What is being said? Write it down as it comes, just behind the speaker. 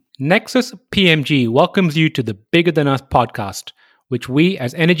Nexus PMG welcomes you to the Bigger Than Us podcast, which we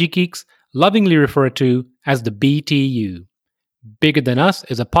as energy geeks lovingly refer to as the BTU. Bigger Than Us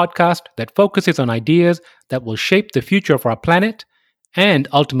is a podcast that focuses on ideas that will shape the future of our planet and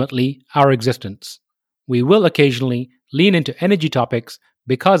ultimately our existence. We will occasionally lean into energy topics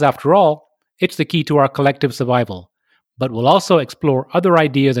because, after all, it's the key to our collective survival. But we'll also explore other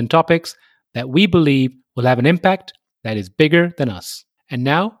ideas and topics that we believe will have an impact that is bigger than us. And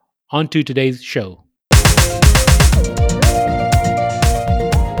now, on to today's show.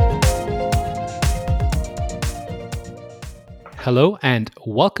 Hello, and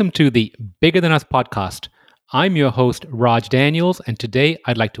welcome to the Bigger Than Us podcast. I'm your host, Raj Daniels, and today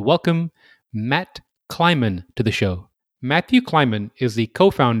I'd like to welcome Matt Kleiman to the show. Matthew Kleiman is the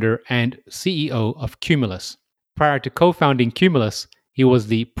co-founder and CEO of Cumulus. Prior to co-founding Cumulus, he was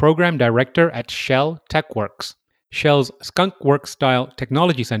the program director at Shell TechWorks, Shell's Skunk Works-style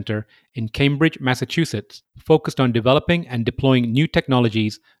technology center in Cambridge, Massachusetts, focused on developing and deploying new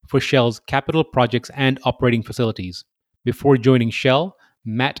technologies for Shell's capital projects and operating facilities. Before joining Shell,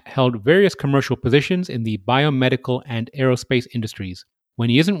 Matt held various commercial positions in the biomedical and aerospace industries. When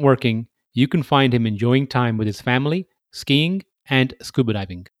he isn't working, you can find him enjoying time with his family, skiing, and scuba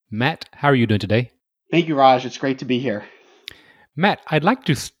diving. Matt, how are you doing today? Thank you, Raj. It's great to be here. Matt, I'd like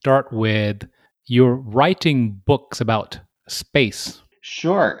to start with you're writing books about space.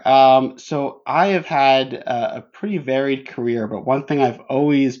 Sure. So I have had a pretty varied career, but one thing I've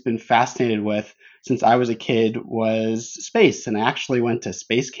always been fascinated with since I was a kid was space. And I actually went to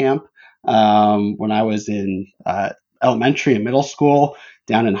space camp when I was in elementary and middle school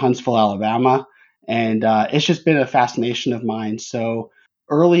down in Huntsville, Alabama. And it's just been a fascination of mine. So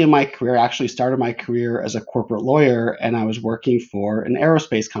early in my career, I actually started my career as a corporate lawyer, and I was working for an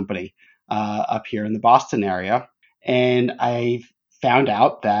aerospace company up here in the Boston area. And I found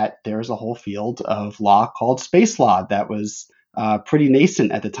out that there's a whole field of law called space law that was pretty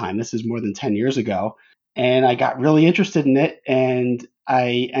nascent at the time. This is more than 10 years ago. And I got really interested in it. And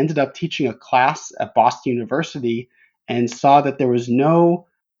I ended up teaching a class at Boston University and saw that there was no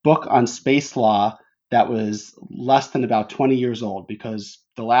book on space law that was less than about 20 years old, because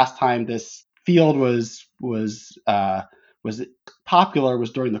the last time this field was popular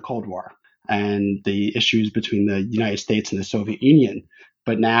was during the Cold War and the issues between the United States and the Soviet Union.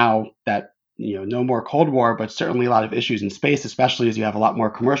 But now that, no more Cold War, but certainly a lot of issues in space, especially as you have a lot more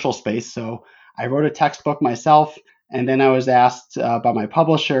commercial space. So I wrote a textbook myself, and then I was asked by my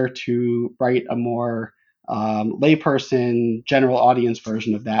publisher to write a more layperson, general audience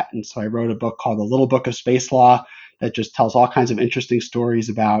version of that. And so I wrote a book called The Little Book of Space Law that just tells all kinds of interesting stories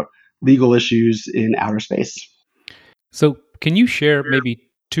about legal issues in outer space. So can you share maybe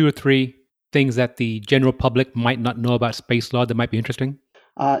 2 or 3 things that the general public might not know about space law that might be interesting?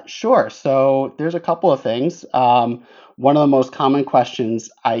 Sure. So there's a couple of things. One of the most common questions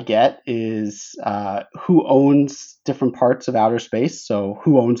I get is who owns different parts of outer space? So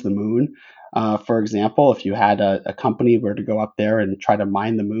who owns the moon? For example, if you had a company were to go up there and try to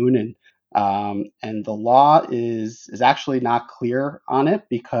mine the moon, and the law is actually not clear on it,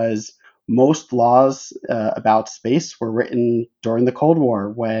 because most laws about space were written during the Cold War,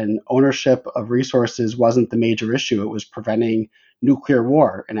 when ownership of resources wasn't the major issue. It was preventing nuclear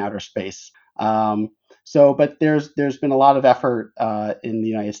war in outer space. But there's been a lot of effort in the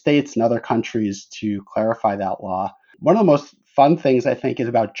United States and other countries to clarify that law. One of the most fun things, I think, is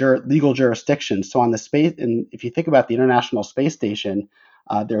about legal jurisdiction. So on the space, and if you think about the International Space Station,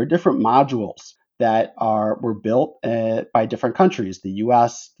 there are different modules that were built by different countries: the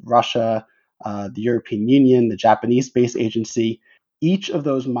U.S., Russia, the European Union, the Japanese Space Agency. Each of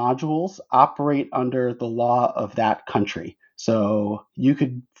those modules operate under the law of that country. So you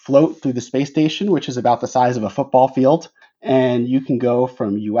could float through the space station, which is about the size of a football field, and you can go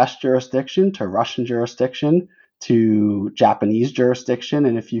from U.S. jurisdiction to Russian jurisdiction to Japanese jurisdiction.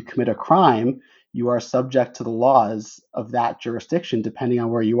 And if you commit a crime, you are subject to the laws of that jurisdiction, depending on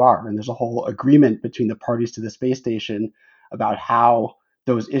where you are. And there's a whole agreement between the parties to the space station about how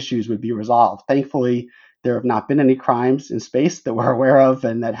those issues would be resolved. Thankfully, there have not been any crimes in space that we're aware of,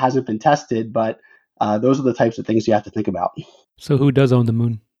 and that hasn't been tested, but those are the types of things you have to think about. So who does own the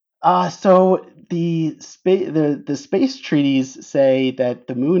moon? So the space treaties say that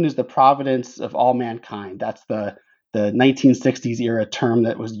the moon is the providence of all mankind. That's the 1960s era term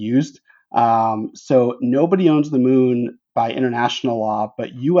that was used. So nobody owns the moon by international law,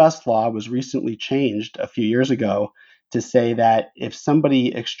 but U.S. law was recently changed a few years ago to say that if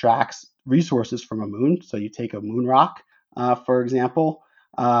somebody extracts resources from a moon, so you take a moon rock, for example,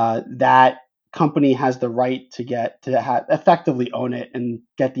 that company has the right to effectively own it and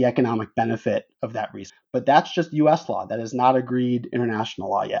get the economic benefit of that resource. But that's just U.S. law. That is not agreed international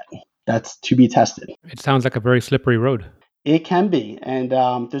law yet. That's to be tested. It sounds like a very slippery road. It can be. And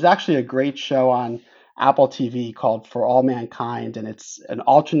there's actually a great show on Apple TV called For All Mankind, and it's an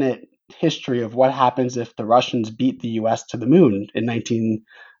alternate history of what happens if the Russians beat the U.S. to the moon in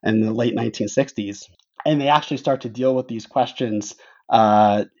the late 1960s. And they actually start to deal with these questions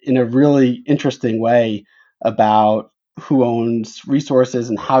in a really interesting way about who owns resources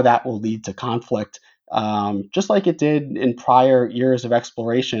and how that will lead to conflict, just like it did in prior years of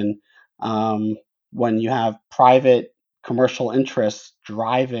exploration, when you have private commercial interests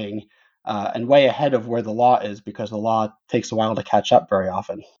driving and way ahead of where the law is, because the law takes a while to catch up very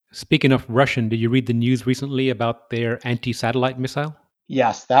often. Speaking of Russian, did you read the news recently about their anti-satellite missile?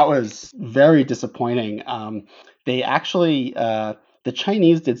 Yes, that was very disappointing. They actually, the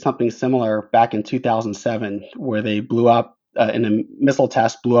Chinese did something similar back in 2007, where they blew up in a missile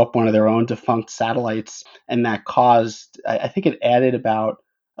test, blew up one of their own defunct satellites, and that caused, I think it added about,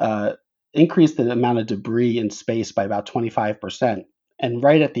 increased the amount of debris in space by about 25%. And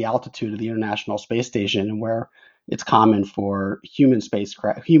right at the altitude of the International Space Station, where it's common for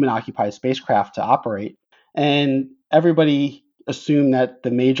human-occupied spacecraft to operate. And everybody assumed that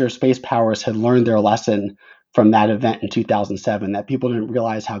the major space powers had learned their lesson from that event in 2007, that people didn't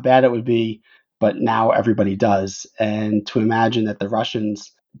realize how bad it would be, but now everybody does. And to imagine that the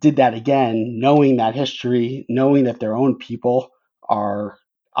Russians did that again, knowing that history, knowing that their own people are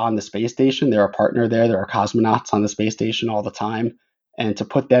on the space station, they're a partner there are cosmonauts on the space station all the time, and to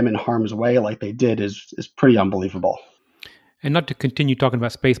put them in harm's way like they did is pretty unbelievable. And not to continue talking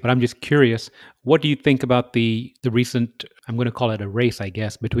about space, but I'm just curious, what do you think about the recent, I'm going to call it a race, I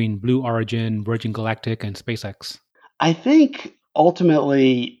guess, between Blue Origin, Virgin Galactic, and SpaceX? I think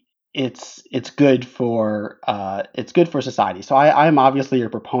ultimately it's good for society. So I'm obviously a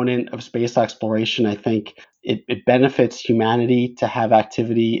proponent of space exploration. I think it benefits humanity to have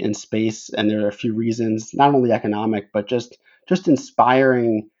activity in space, and there are a few reasons, not only economic, but just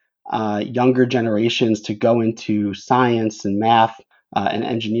inspiring younger generations to go into science and math and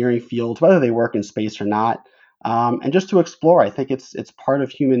engineering fields, whether they work in space or not, and just to explore. I think it's part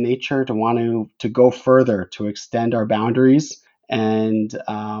of human nature to want to go further, to extend our boundaries, and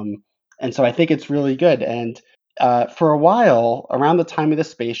so I think it's really good. And for a while, around the time of the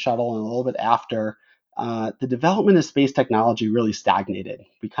space shuttle and a little bit after, the development of space technology really stagnated.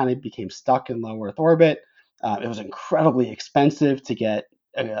 We kind of became stuck in low Earth orbit. It was incredibly expensive to get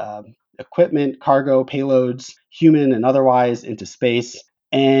equipment, cargo, payloads, human and otherwise, into space.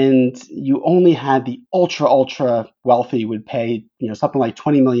 And you only had the ultra wealthy would pay, something like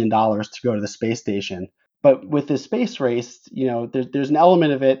 $20 million to go to the space station. But with the space race, there's an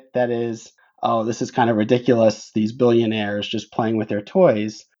element of it that is, oh, this is kind of ridiculous, these billionaires just playing with their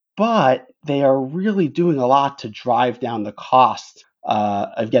toys. But they are really doing a lot to drive down the cost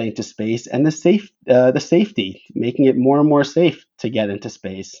of getting to space, and the safety, making it more and more safe to get into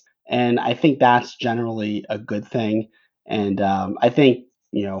space. And I think that's generally a good thing. And I think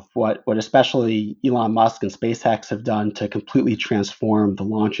what especially Elon Musk and SpaceX have done to completely transform the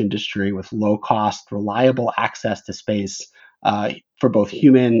launch industry with low cost, reliable access to space for both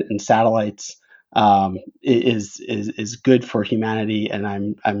human and satellites is good for humanity, and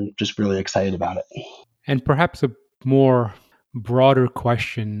I'm just really excited about it. And perhaps a more broader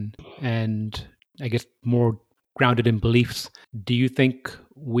question, and I guess more grounded in beliefs. Do you think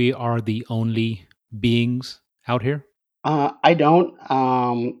we are the only beings out here? I don't.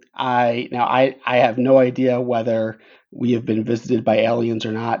 I have no idea whether we have been visited by aliens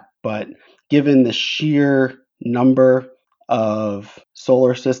or not, but given the sheer number of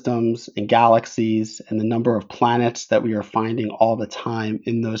solar systems and galaxies and the number of planets that we are finding all the time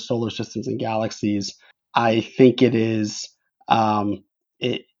in those solar systems and galaxies, I think it is. I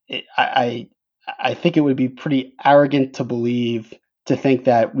think it would be pretty arrogant to think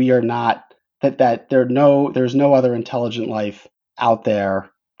that we are not, that there's no other intelligent life out there,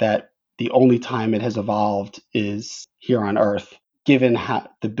 that the only time it has evolved is here on Earth, given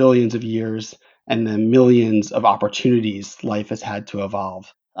the billions of years and the millions of opportunities life has had to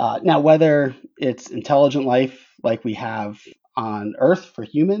evolve. Now, whether it's intelligent life like we have on Earth for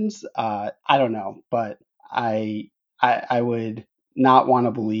humans, I don't know, but I would not want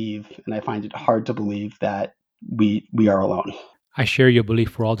to believe, and I find it hard to believe, that we are alone. I share your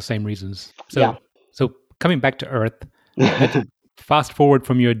belief for all the same reasons. Yeah. So coming back to Earth, let's fast forward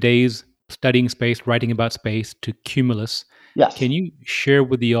from your days studying space, writing about space, to Cumulus. Yes. Can you share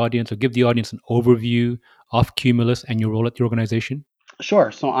with the audience, or give the audience, an overview of Cumulus and your role at the organization?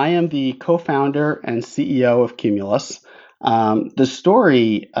 Sure. So I am the co-founder and CEO of Cumulus. The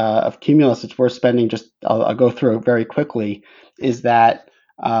story of Cumulus, it's worth spending I'll go through it very quickly, is that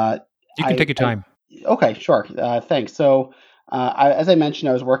uh, You can take your I time. okay, sure. Thanks. So, as I mentioned,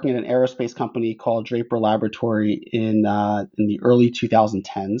 I was working at an aerospace company called Draper Laboratory in the early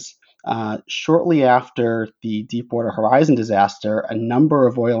 2010s. Shortly after the Deepwater Horizon disaster, a number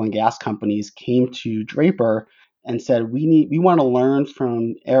of oil and gas companies came to Draper and said, we want to learn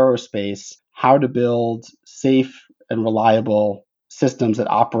from aerospace how to build safe and reliable systems that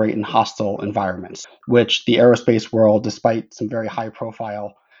operate in hostile environments, which the aerospace world, despite some very high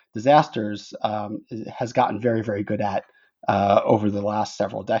profile disasters, has gotten very, very good at over the last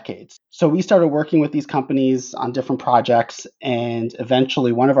several decades. So we started working with these companies on different projects, and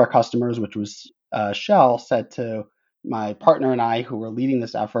eventually one of our customers, which was Shell, said to my partner and I, who were leading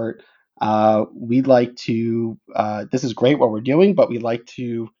this effort, we'd like to, this is great what we're doing, but we'd like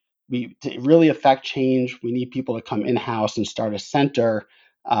to really affect change, we need people to come in-house and start a center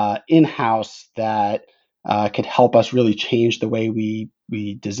in-house that could help us really change the way we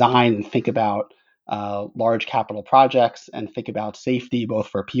design and think about large capital projects and think about safety both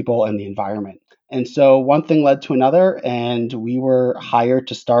for people and the environment. And so one thing led to another, and we were hired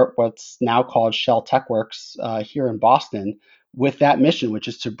to start what's now called Shell TechWorks here in Boston with that mission, which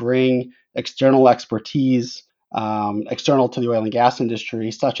is to bring external expertise external to the oil and gas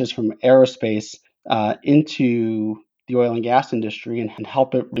industry, such as from aerospace, into the oil and gas industry and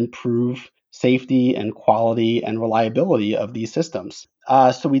help it improve safety and quality and reliability of these systems.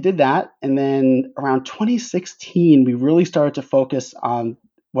 So we did that. And then around 2016, we really started to focus on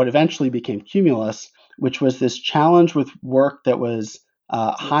what eventually became Cumulus, which was this challenge with work that was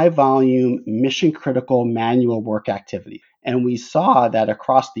high volume, mission critical manual work activity. And we saw that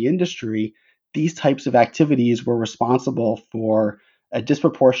across the industry, these types of activities were responsible for a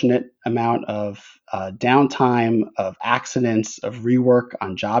disproportionate amount of downtime, of accidents, of rework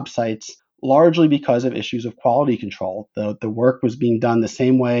on job sites, largely because of issues of quality control. The work was being done the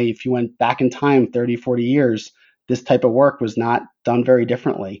same way. If you went back in time 30, 40 years, this type of work was not done very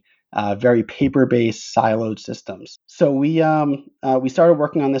differently. Very paper-based, siloed systems. So we started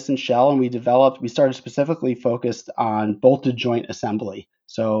working on this in Shell, and we started specifically focused on bolted joint assembly.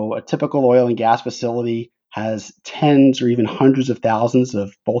 So a typical oil and gas facility has tens or even hundreds of thousands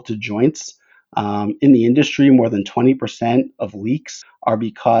of bolted joints. In the industry, more than 20% of leaks are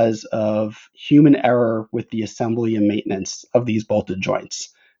because of human error with the assembly and maintenance of these bolted joints.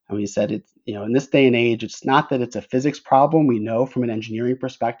 And we said in this day and age, it's not that it's a physics problem. We know from an engineering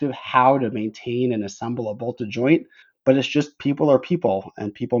perspective how to maintain and assemble a bolted joint, but it's just people are people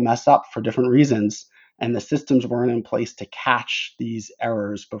and people mess up for different reasons. And the systems weren't in place to catch these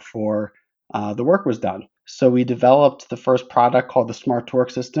errors before the work was done. So we developed the first product called the Smart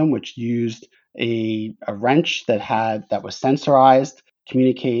Torque system, which used a wrench that was sensorized,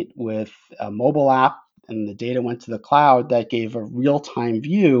 communicate with a mobile app, and the data went to the cloud that gave a real-time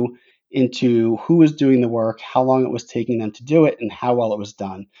view into who was doing the work, how long it was taking them to do it, and how well it was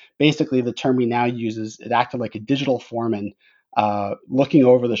done. Basically, the term we now use is it acted like a digital foreman looking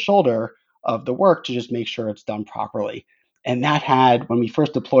over the shoulder of the work to just make sure it's done properly. And when we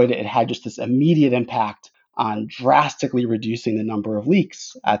first deployed it, it had just this immediate impact on drastically reducing the number of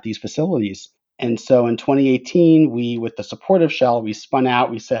leaks at these facilities. And so in 2018, with the support of Shell, we spun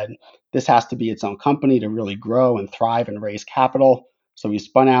out. We said, this has to be its own company to really grow and thrive and raise capital. So we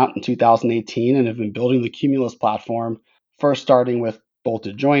spun out in 2018 and have been building the Cumulus platform, first starting with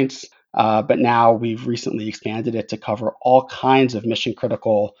bolted joints, but now we've recently expanded it to cover all kinds of mission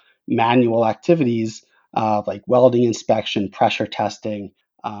critical manual activities like welding inspection, pressure testing.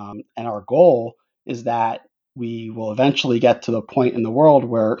 And our goal is that we will eventually get to the point in the world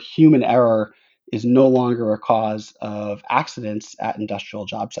where human error is no longer a cause of accidents at industrial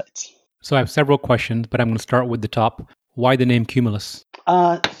job sites. So I have several questions, but I'm going to start with the top. Why the name Cumulus?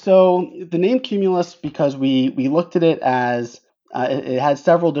 So the name Cumulus, because we looked at it as it had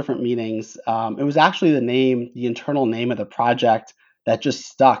several different meanings. It was actually the internal name of the project that just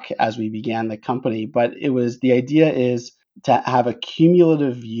stuck as we began the company. But the idea is to have a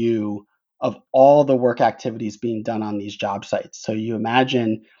cumulative view of all the work activities being done on these job sites. So you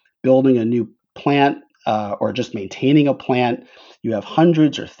imagine building a new plant or just maintaining a plant. You have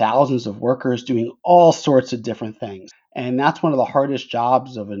hundreds or thousands of workers doing all sorts of different things. And that's one of the hardest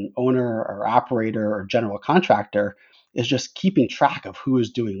jobs of an owner or operator or general contractor is just keeping track of who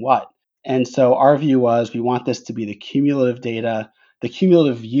is doing what. And so our view was we want this to be the cumulative data, the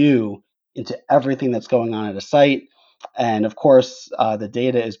cumulative view into everything that's going on at a site. And of course, the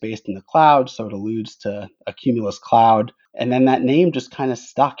data is based in the cloud, so it alludes to a Cumulus cloud. And then that name just kind of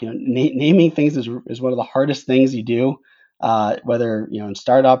stuck. Naming things is one of the hardest things you do, whether in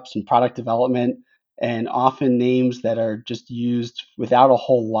startups and product development, and often names that are just used without a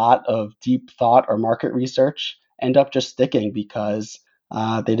whole lot of deep thought or market research end up just sticking because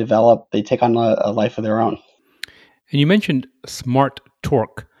they take on a life of their own. And you mentioned Smart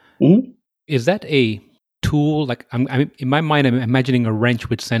Torque. Mhm. Is that a tool? Like, I'm in my mind, I'm imagining a wrench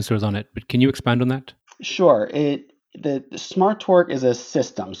with sensors on it. But can you expand on that? Sure. The Smart Torque is a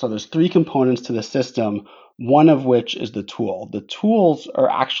system. So there's three components to the system, one of which is the tool. The tools are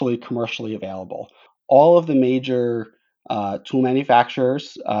actually commercially available. All of the major tool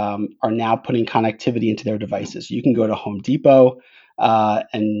manufacturers are now putting connectivity into their devices. You can go to Home Depot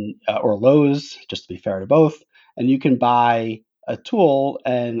or Lowe's, just to be fair to both, and you can buy a tool,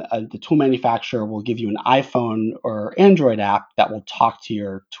 and the tool manufacturer will give you an iPhone or Android app that will talk to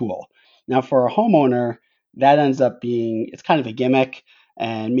your tool. Now, for a homeowner, that ends up being it's kind of a gimmick,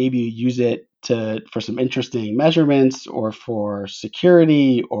 and maybe you use it for some interesting measurements or for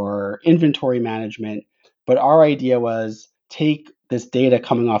security or inventory management. But our idea was take this data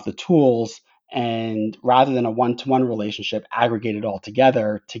coming off the tools and rather than a one-to-one relationship, aggregate it all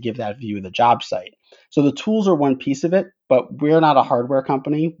together to give that view of the job site. So the tools are one piece of it, but we're not a hardware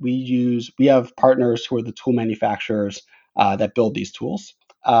company. We have partners who are the tool manufacturers that build these tools.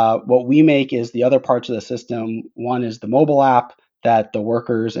 What we make is the other parts of the system. One is the mobile app that the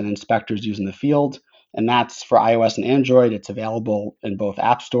workers and inspectors use in the field, and that's for iOS and Android. It's available in both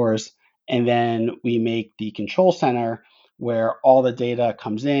app stores. And then we make the control center where all the data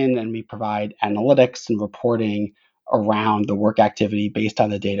comes in and we provide analytics and reporting around the work activity based on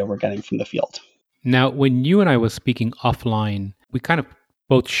the data we're getting from the field. Now, when you and I was speaking offline, we kind of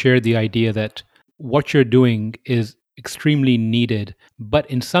both shared the idea that what you're doing is extremely needed, but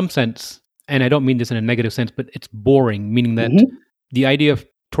in some sense, and I don't mean this in a negative sense, but it's boring, meaning that Mm-hmm. the idea of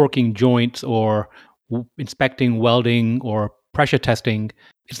torquing joints or inspecting welding or pressure testing,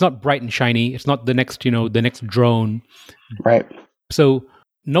 it's not bright and shiny. It's not the next drone. Right. So,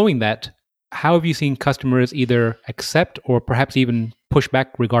 knowing that, how have you seen customers either accept or perhaps even push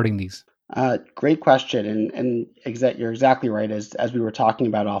back regarding these? Great question, and you're exactly right. As we were talking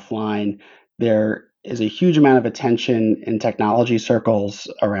about offline, there is a huge amount of attention in technology circles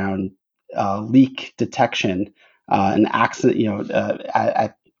around leak detection and accident,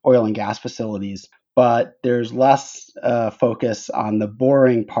 at oil and gas facilities. But there's less focus on the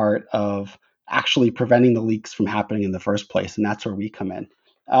boring part of actually preventing the leaks from happening in the first place, and that's where we come in.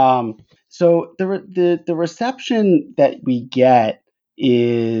 Um, so the reception that we get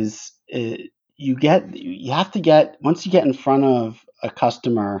is you have to get once you get in front of a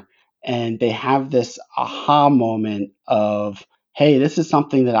customer and they have this aha moment of, hey, this is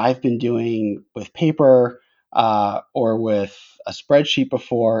something that I've been doing with paper or with a spreadsheet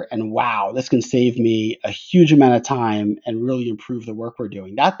before, and wow, this can save me a huge amount of time and really improve the work we're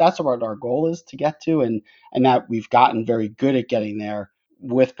doing. That's what our goal is to get to, and that we've gotten very good at getting there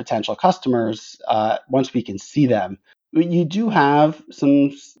with potential customers once we can see them. You do have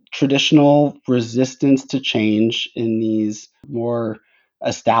some traditional resistance to change in these more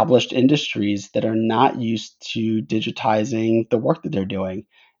established industries that are not used to digitizing the work that they're doing.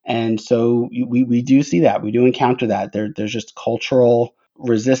 And so we do see that. We do encounter that. There's just cultural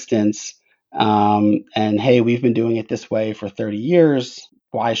resistance. And hey, we've been doing it this way for 30 years.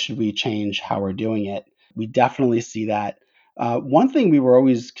 Why should we change how we're doing it? We definitely see that. One thing we were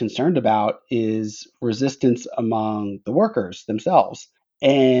always concerned about is resistance among the workers themselves.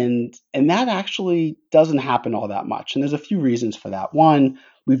 And that actually doesn't happen all that much. And there's a few reasons for that. One,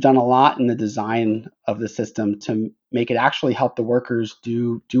 we've done a lot in the design of the system to make it actually help the workers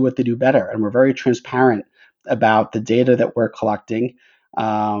do what they do better. And we're very transparent about the data that we're collecting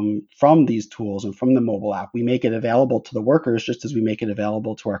from these tools and from the mobile app. We make it available to the workers just as we make it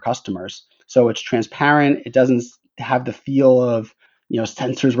available to our customers. So it's transparent. It doesn't have the feel of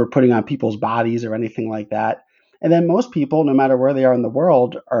sensors we're putting on people's bodies or anything like that. And then most people, no matter where they are in the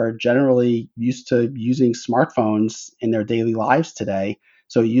world, are generally used to using smartphones in their daily lives today.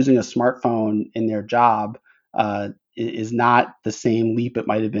 So using a smartphone in their job is not the same leap it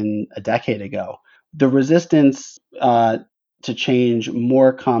might have been a decade ago. The resistance to change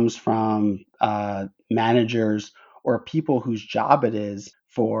more comes from managers or people whose job it is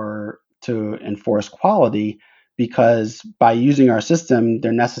to enforce quality, because by using our system,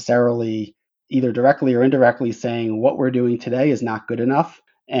 they're necessarily either directly or indirectly saying what we're doing today is not good enough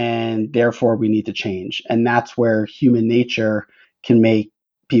and therefore we need to change. And that's where human nature can make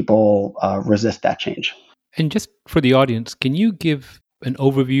people resist that change. And just for the audience, can you give an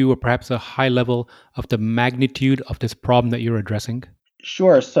overview or perhaps a high level of the magnitude of this problem that you're addressing?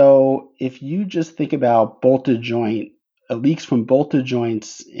 Sure. So if you just think about bolted joint, leaks from bolted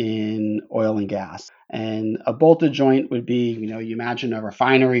joints in oil and gas, and a bolted joint would be, you imagine a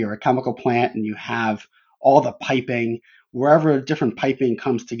refinery or a chemical plant, and you have all the piping, wherever different piping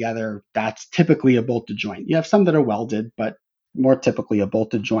comes together, that's typically a bolted joint. You have some that are welded, but more typically a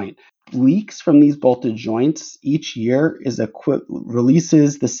bolted joint. Leaks from these bolted joints each year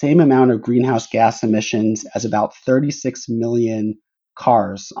releases the same amount of greenhouse gas emissions as about 36 million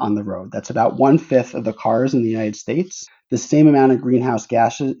cars on the road. That's about 1/5 of the cars in the United States. The same amount of greenhouse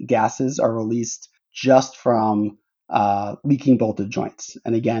gases are released just from leaking bolted joints.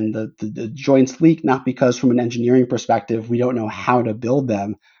 And again, the joints leak not because, from an engineering perspective, we don't know how to build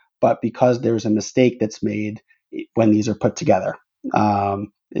them, but because there's a mistake that's made when these are put together.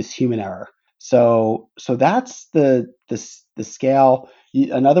 It's human error. So that's the scale.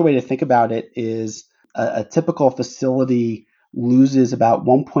 Another way to think about it is a typical facility loses about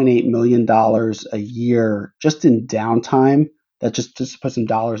 $1.8 million a year just in downtime. That just to put some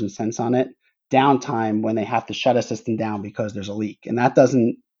dollars and cents on it, downtime when they have to shut a system down because there's a leak. And that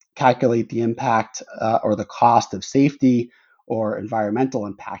doesn't calculate the impact or the cost of safety or environmental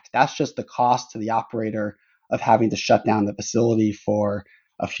impact. That's just the cost to the operator of having to shut down the facility for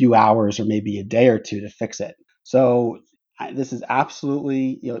a few hours or maybe a day or two to fix it. So this is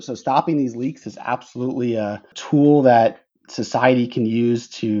absolutely, so stopping these leaks is absolutely a tool that society can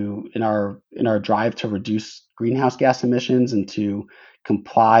use in our drive to reduce greenhouse gas emissions and to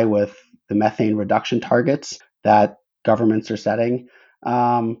comply with the methane reduction targets that governments are setting,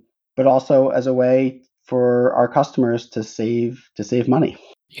 but also as a way for our customers to save money.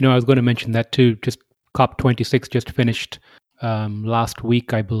 I was going to mention that too. Just COP26 just finished last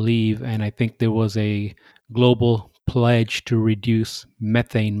week, I believe, and I think there was a global pledge to reduce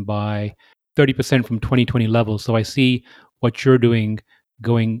methane by 30% from 2020 levels. So I see what you're doing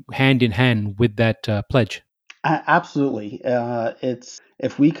going hand in hand with that pledge. Absolutely. It's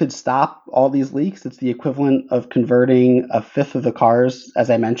if we could stop all these leaks, it's the equivalent of converting a fifth of the cars, as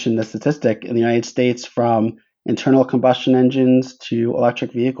I mentioned, the statistic in the United States, from internal combustion engines to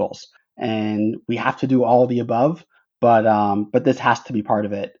electric vehicles. And we have to do all of the above, but this has to be part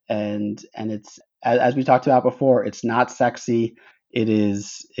of it. And it's as we talked about before, it's not sexy.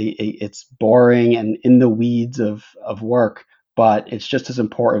 It's boring and in the weeds of work, but it's just as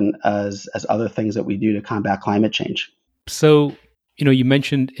important as other things that we do to combat climate change. So, you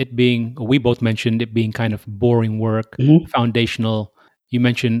mentioned it being, or we both mentioned it being kind of boring work, Mhm. foundational. You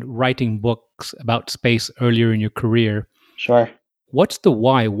mentioned writing books about space earlier in your career. Sure. What's the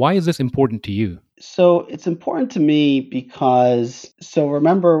why? Why is this important to you? So it's important to me because, so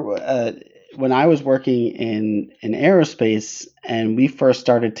remember, when I was working in aerospace and we first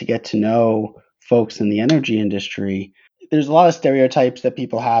started to get to know folks in the energy industry, there's a lot of stereotypes that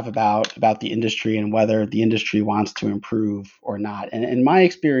people have about the industry and whether the industry wants to improve or not. And my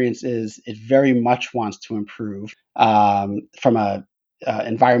experience is it very much wants to improve, from a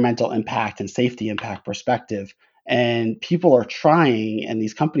environmental impact and safety impact perspective. And people are trying, and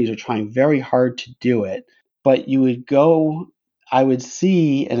these companies are trying very hard to do it. But I would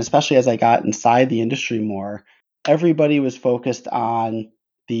see, and especially as I got inside the industry more, everybody was focused on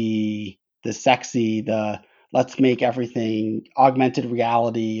the sexy, the let's make everything augmented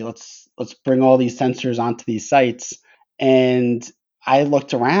reality. Let's bring all these sensors onto these sites. And I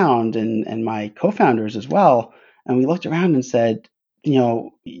looked around, and my co-founders as well, and we looked around and said,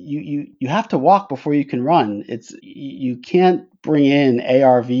 you have to walk before you can run. You can't bring in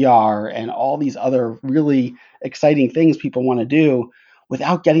AR, VR, and all these other really exciting things people want to do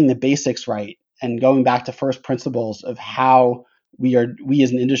without getting the basics right and going back to first principles of how we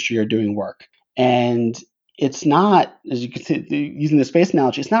as an industry are doing work. And it's not, as you can see, using the space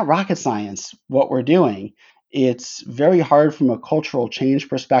analogy, it's not rocket science what we're doing. It's very hard from a cultural change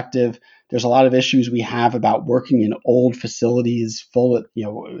perspective. There's a lot of issues we have about working in old facilities full of,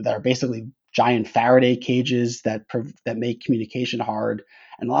 that are basically giant Faraday cages that make communication hard,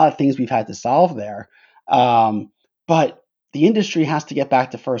 and a lot of things we've had to solve there. But the industry has to get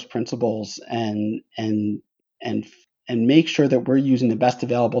back to first principles and and make sure that we're using the best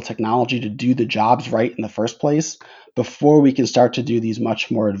available technology to do the jobs right in the first place before we can start to do these much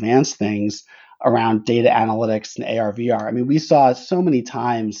more advanced things around data analytics and AR, VR. I mean, we saw it so many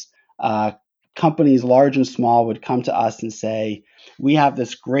times. Companies large and small would come to us and say, we have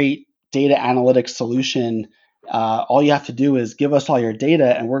this great data analytics solution. All you have to do is give us all your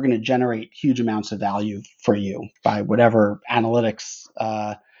data, and we're going to generate huge amounts of value for you by whatever analytics.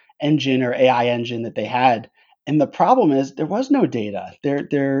 engine or AI engine that they had. And the problem is there was no data.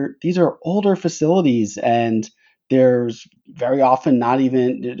 These are older facilities, and there's very often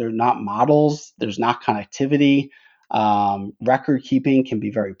they're not models. There's not connectivity. Record keeping can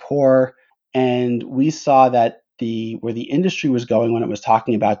be very poor. And we saw that where the industry was going when it was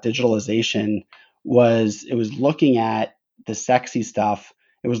talking about digitalization was it was looking at the sexy stuff.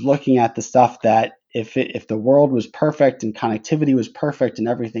 It was looking at the stuff that if the world was perfect and connectivity was perfect and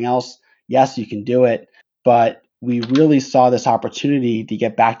everything else, yes, you can do it. But we really saw this opportunity to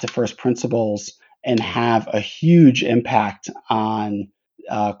get back to first principles and have a huge impact on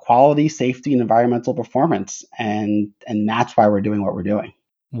quality, safety, and environmental performance. And that's why we're doing what we're doing.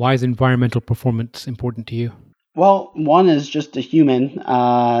 Why is environmental performance important to you? Well, one is just a human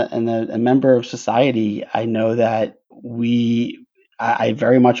and a member of society. I know that I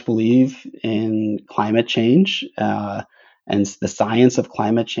very much believe in climate change and the science of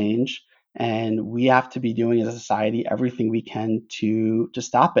climate change. And we have to be doing as a society everything we can to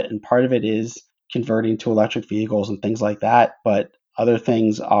stop it. And part of it is converting to electric vehicles and things like that. But other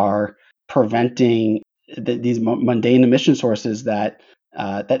things are preventing these mundane emission sources that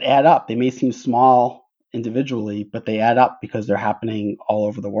add up. They may seem small individually, but they add up because they're happening all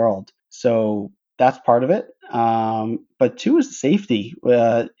over the world. So that's part of it. But two is safety.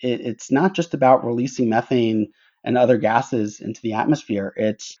 It's not just about releasing methane and other gases into the atmosphere.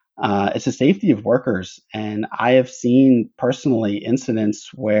 It's the safety of workers. And I have seen personally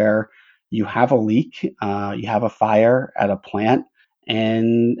incidents where you have a leak, you have a fire at a plant,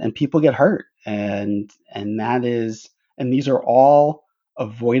 and people get hurt. And these are all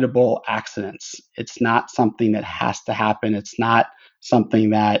avoidable accidents. It's not something that has to happen. It's not something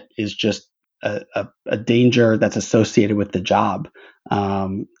that is just a danger that's associated with the job.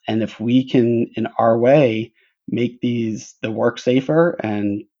 And if we can, in our way, make the work safer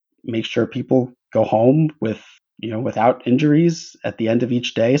and make sure people go home without injuries at the end of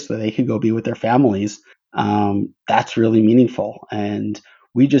each day, so they can go be with their families, that's really meaningful. And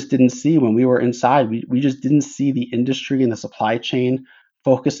we just didn't see when we were inside. We just didn't see the industry and the supply chain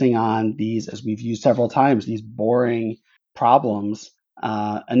focusing on these, as we've used several times, these boring problems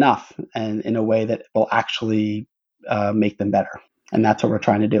enough and in a way that will actually make them better. And that's what we're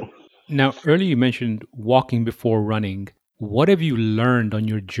trying to do. Now, earlier you mentioned walking before running. What have you learned on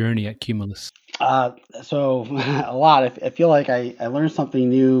your journey at Cumulus? So a lot. I feel like I learned something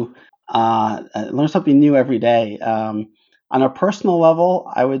new. I learn something new every day. On a personal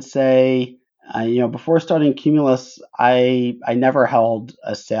level, I would say, before starting Cumulus, I never held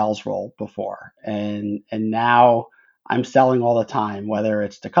a sales role before, and now I'm selling all the time, whether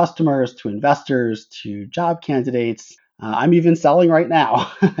it's to customers, to investors, to job candidates. I'm even selling right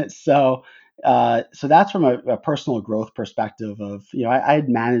now. So that's from a personal growth perspective of, I had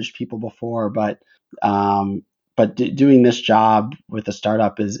managed people before, but doing this job with a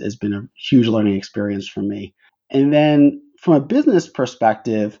startup has been a huge learning experience for me. And then from a business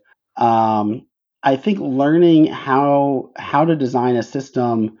perspective, I think learning how to design a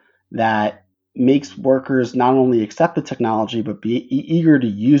system that makes workers not only accept the technology but be eager to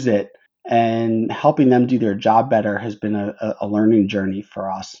use it and helping them do their job better has been a learning journey for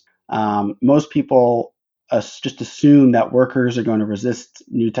us. Most people just assume that workers are going to resist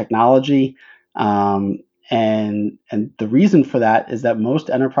new technology. And the reason for that is that most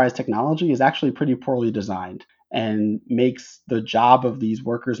enterprise technology is actually pretty poorly designed and makes the job of these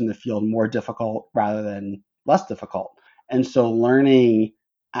workers in the field more difficult rather than less difficult. And so learning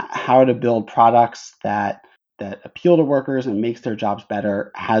how to build products that appeal to workers and makes their jobs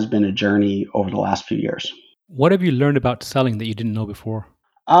better has been a journey over the last few years. What have you learned about selling that you didn't know before?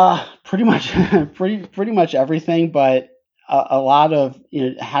 Pretty much, pretty much everything, but a lot of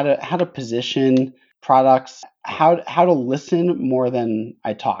how to position products, how to listen more than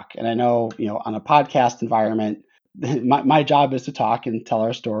I talk. And I know on a podcast environment, my job is to talk and tell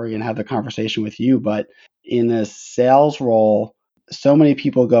our story and have the conversation with you. But in a sales role, so many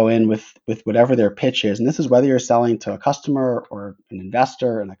people go in with whatever their pitch is, and this is whether you're selling to a customer or an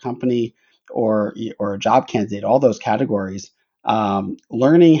investor in a company or a job candidate, all those categories.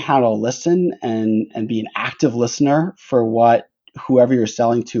 Learning how to listen and be an active listener for what whoever you're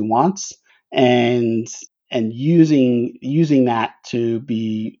selling to wants, and using that to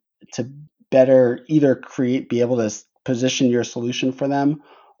better either be able to position your solution for them,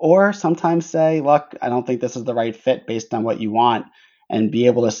 or sometimes say, look, I don't think this is the right fit based on what you want, and be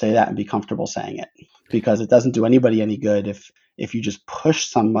able to say that and be comfortable saying it, because it doesn't do anybody any good if you just push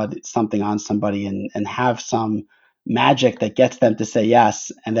something on somebody and have some magic that gets them to say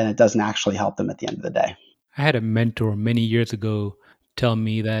yes, and then it doesn't actually help them at the end of the day. I had a mentor many years ago tell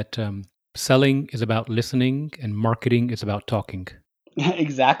me that selling is about listening and marketing is about talking.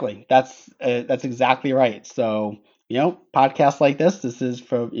 Exactly. That's exactly right. So, podcasts like this is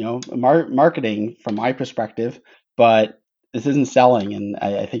for, marketing from my perspective, but this isn't selling. And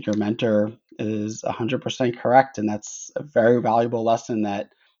I think your mentor is 100% correct. And that's a very valuable lesson that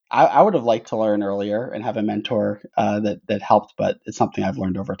I would have liked to learn earlier and have a mentor that helped, but it's something I've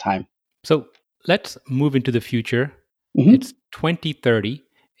learned over time. So let's move into the future. Mm-hmm. It's 2030.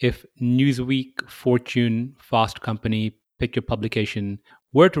 If Newsweek, Fortune, Fast Company, pick your publication,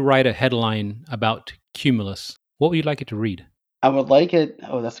 were to write a headline about Cumulus, what would you like it to read? I would like it.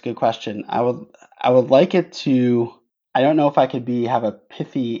 Oh, that's a good question. I would like it to. I don't know if I could have a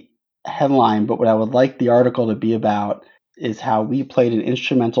pithy headline, but what I would like the article to be about is how we played an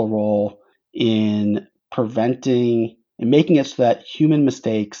instrumental role in preventing and making it so that human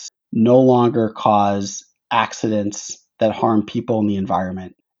mistakes no longer cause accidents that harm people and the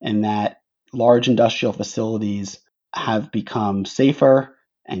environment, and that large industrial facilities have become safer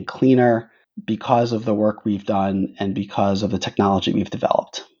and cleaner because of the work we've done and because of the technology we've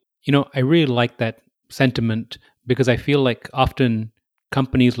developed. I really like that sentiment because I feel like often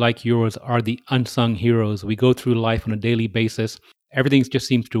companies like yours are the unsung heroes. We go through life on a daily basis. Everything just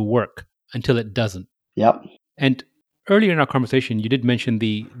seems to work until it doesn't. Yep. And earlier in our conversation, you did mention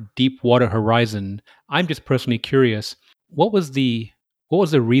the Deepwater Horizon. I'm just personally curious, what was the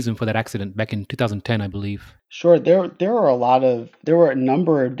reason for that accident back in 2010, I believe? Sure. There were a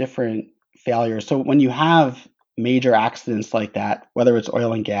number of different failures. So when you have major accidents like that, whether it's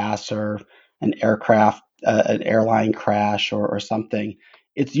oil and gas or an airline crash or something,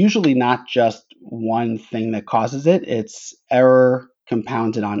 it's usually not just one thing that causes it. It's error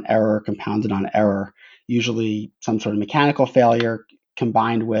compounded on error compounded on error. Usually some sort of mechanical failure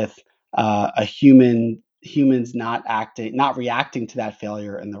combined with humans not reacting to that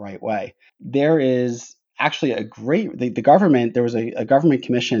failure in the right way. There is actually the government, there was a government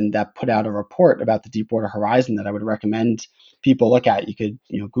commission that put out a report about the Deepwater Horizon that I would recommend people look at. You could,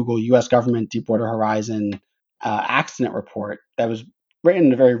 Google U.S. government Deepwater Horizon accident report. That was written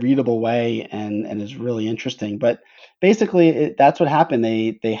in a very readable way and is really interesting. But basically, that's what happened.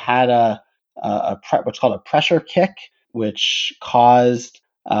 They had what's called a pressure kick, which caused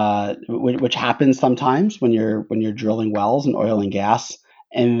which happens sometimes when you're drilling wells in oil and gas.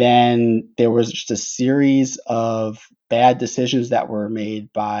 And then there was just a series of bad decisions that were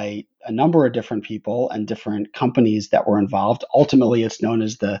made by a number of different people and different companies that were involved. Ultimately, it's known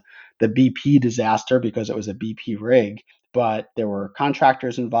as the BP disaster because it was a BP rig, but there were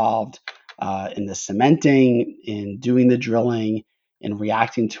contractors involved in the cementing, in doing the drilling, in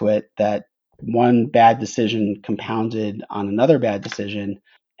reacting to it, that one bad decision compounded on another bad decision,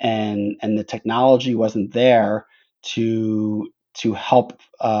 and the technology wasn't there to help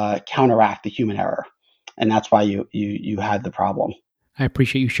counteract the human error, and that's why you had the problem. I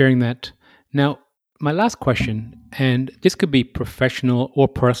appreciate you sharing that. Now, my last question, and this could be professional or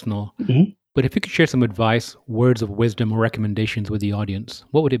personal, but if you could share some advice, words of wisdom, or recommendations with the audience,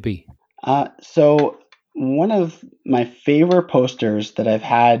 what would it be? So one of my favorite posters that I've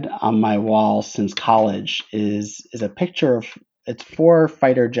had on my wall since college is a picture of, it's 4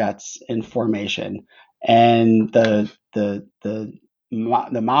 fighter jets in formation, and the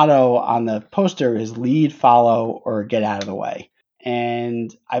motto on the poster is lead, follow, or get out of the way.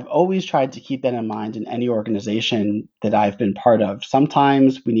 And I've always tried to keep that in mind in any organization that I've been part of.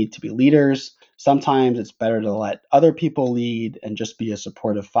 Sometimes we need to be leaders. Sometimes it's better to let other people lead and just be a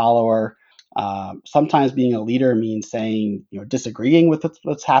supportive follower. Sometimes being a leader means saying, disagreeing with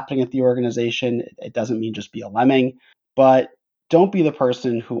what's happening at the organization. It doesn't mean just be a lemming, but don't be the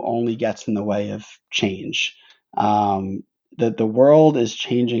person who only gets in the way of change. The world is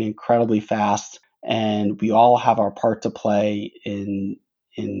changing incredibly fast, and we all have our part to play in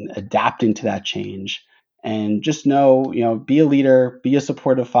adapting to that change. And just know, be a leader, be a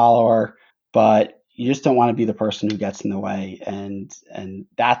supportive follower, but you just don't want to be the person who gets in the way. And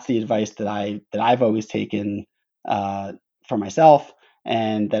that's the advice that I've always taken for myself,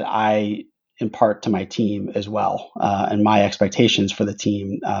 and that I impart to my team as well, and my expectations for the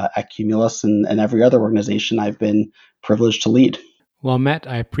team at Cumulus and every other organization I've been privileged to lead. Well, Matt,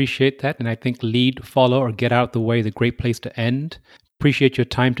 I appreciate that. And I think lead, follow, or get out of the way is a great place to end. Appreciate your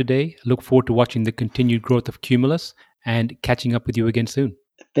time today. Look forward to watching the continued growth of Cumulus and catching up with you again soon.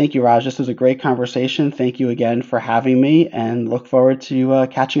 Thank you, Raj. This was a great conversation. Thank you again for having me, and look forward to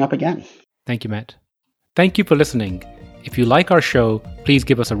catching up again. Thank you, Matt. Thank you for listening. If you like our show, please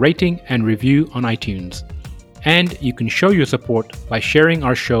give us a rating and review on iTunes. And you can show your support by sharing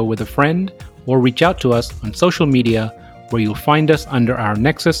our show with a friend or reach out to us on social media where you'll find us under our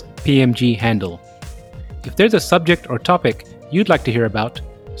Nexus PMG handle. If there's a subject or topic you'd like to hear about,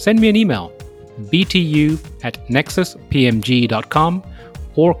 send me an email, btu@nexuspmg.com,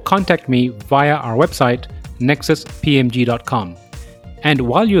 or contact me via our website, nexuspmg.com. And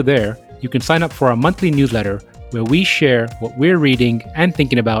while you're there, you can sign up for our monthly newsletter where we share what we're reading and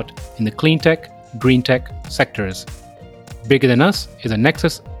thinking about in the clean tech, green tech sectors. Bigger Than Us is a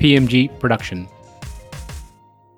Nexus PMG production.